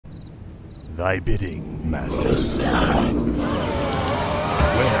Thy bidding, master.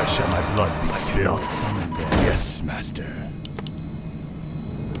 Where shall my blood be spilled? Summon them. Yes, master.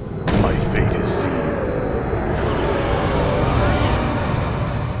 My fate is sealed.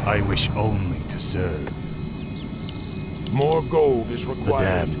 I wish only to serve. More gold is The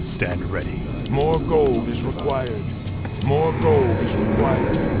required. damned stand ready. More gold is required. More gold is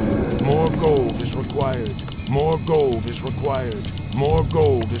required. More gold is required. More gold is required. More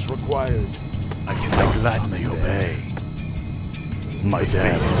gold is required. I cannot gladly obey. My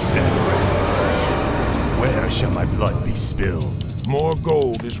fate is stand ready. Where shall my blood be spilled? More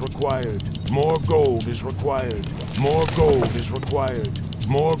gold is required. More gold is required. More gold is required.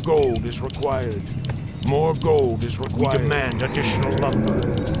 More gold is required. More gold is required. We demand additional lumber.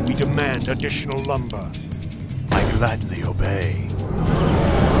 We demand additional lumber. I gladly obey.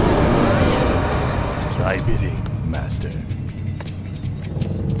 Thy bidding, master.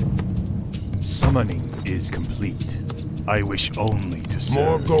 Summoning is complete. I wish only to serve.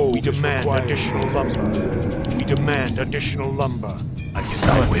 More gold. We demand additional lumber. We demand additional lumber. I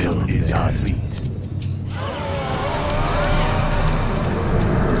cannot. My will is complete.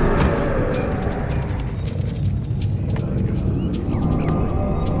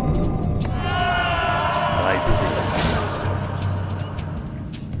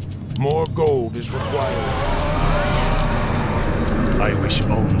 More gold is required. I wish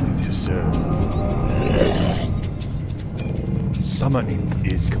only to serve. Summoning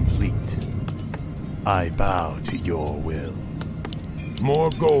is complete. I bow to your will. More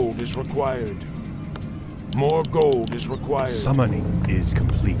gold is required. More gold is required. Summoning is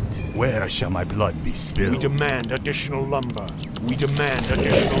complete. Where shall my blood be spilled? We demand additional lumber. We demand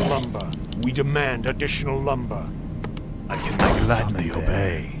additional lumber. We demand additional lumber. I cannot gladly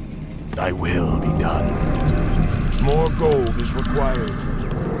obey. Thy will be done. More gold is required.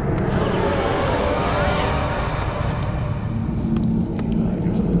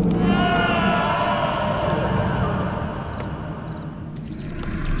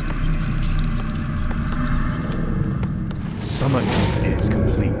 Summoning is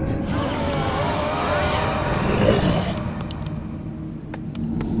complete.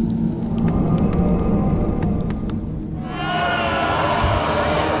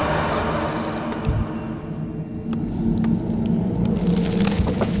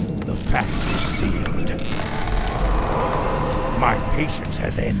 My patience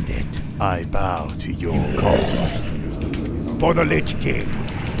has ended. I bow to your call. For the Lich King.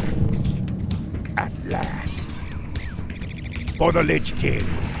 At last. For the Lich King.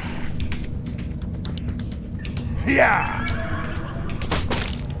 Yeah!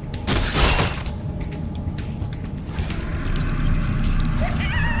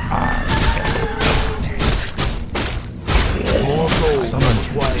 More gold. Summon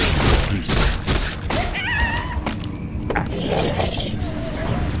required.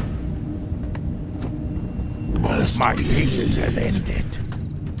 My patience has ended.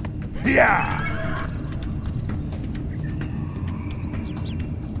 Yeah!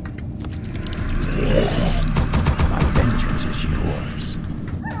 My vengeance is yours.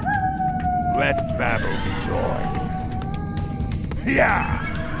 Let battle be joy. Yeah!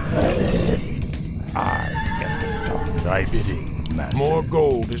 I am the dark. Thy bidding, master. More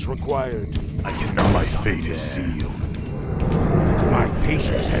gold is required. I cannot. My fate is sealed. My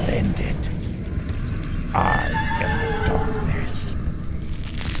patience has ended. I am the darkness.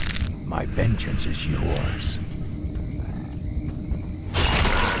 My vengeance is yours.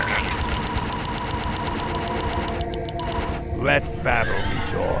 Let battle be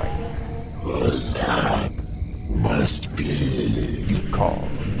joy. Must be. You call.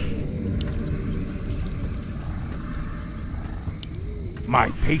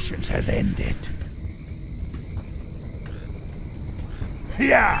 My patience has ended.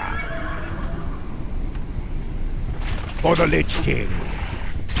 Yeah! For the Lich King.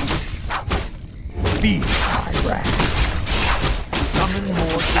 Feel my wrath. Summon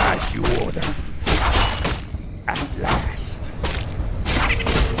more as you order. At last.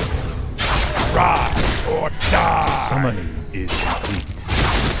 Rise or die! Summoning is complete.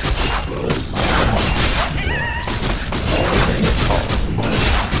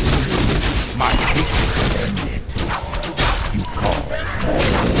 My patience has ended. You call.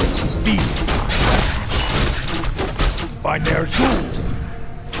 Feel my wrath. By Ner'zhul.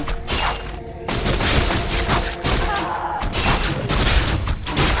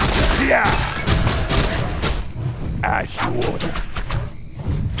 Yeah! As you order.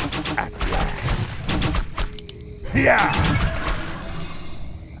 At last. Yeah!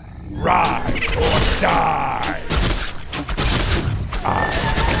 Ride or die! I am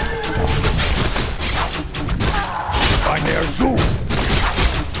the darkness.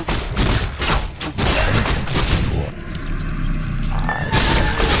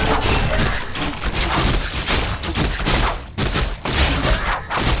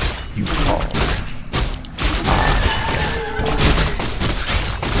 You call.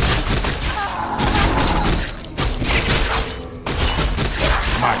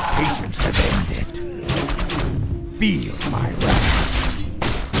 My patience has ended. Feel my wrath.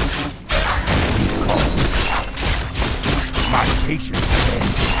 You call. My patience has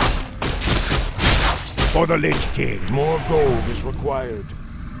ended. For the Lich King. More gold is required.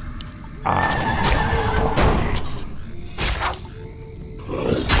 Yes.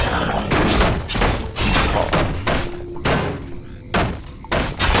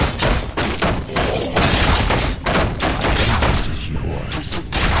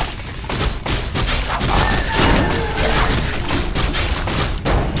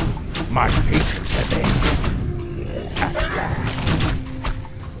 My patience has ended. At last.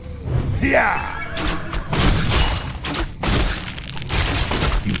 Yeah!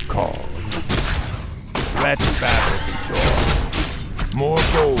 You call. Let battle be joy. More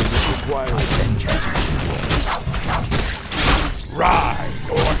gold is required. My vengeance is yours. Ride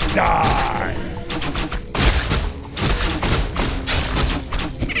or die!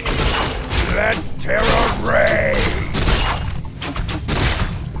 Let terror reign!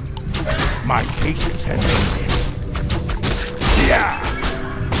 My patience has ended. Yeah!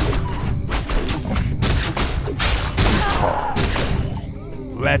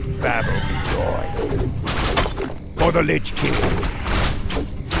 Let battle be joy. For the Lich King.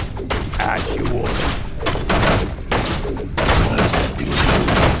 As you order. Blessed be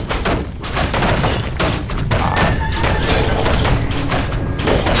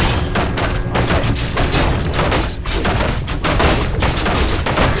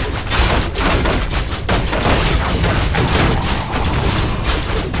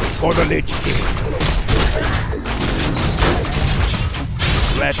for the Lich King.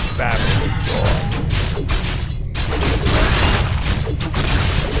 Let battle be joy.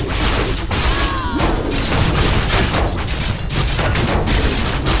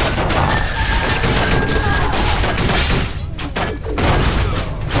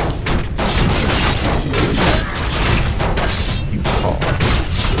 You call.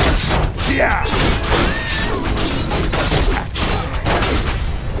 Yeah!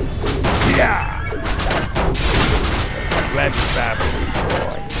 Yeah! Let battle be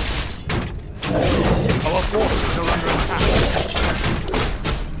joy. Our forces are under attack.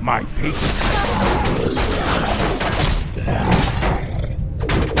 My patience.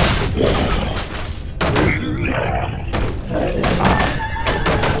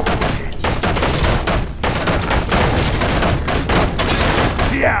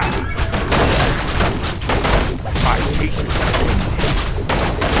 Yeah! My patience.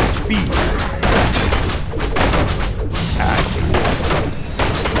 Feel. As you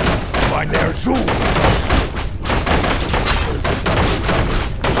find their zoom.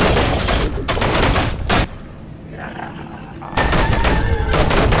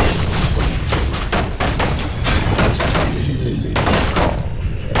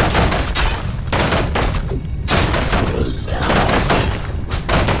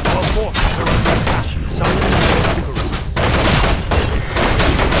 Our forces are under attack. Summon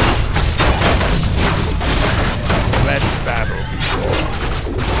Let battle be joy.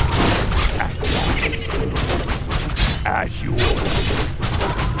 As you order.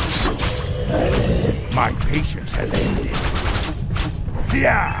 My patience has ended.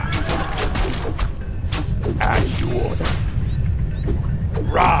 Yeah! As you order.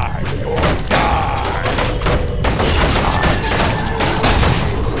 Ride or die!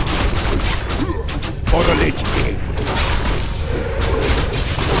 For the Lich King.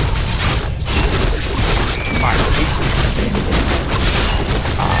 My patience has ended.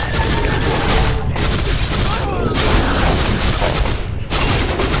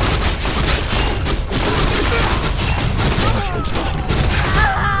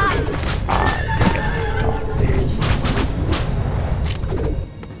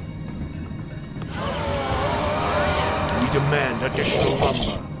 We demand additional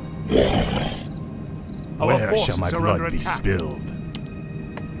lumber. Our Where forces shall my are blood under be attack. spilled?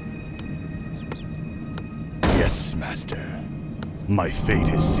 Yes, master. My fate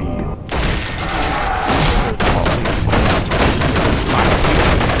is sealed.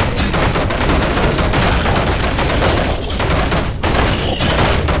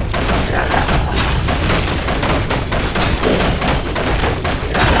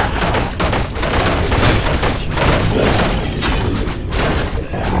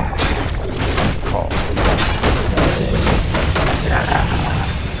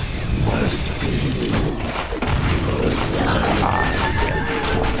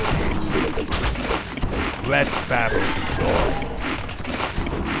 Let battle be joy.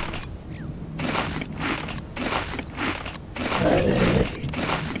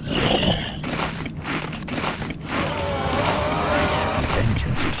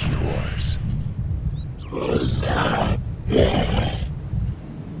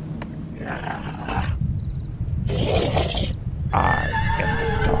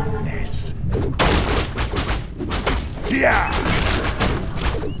 Yeah!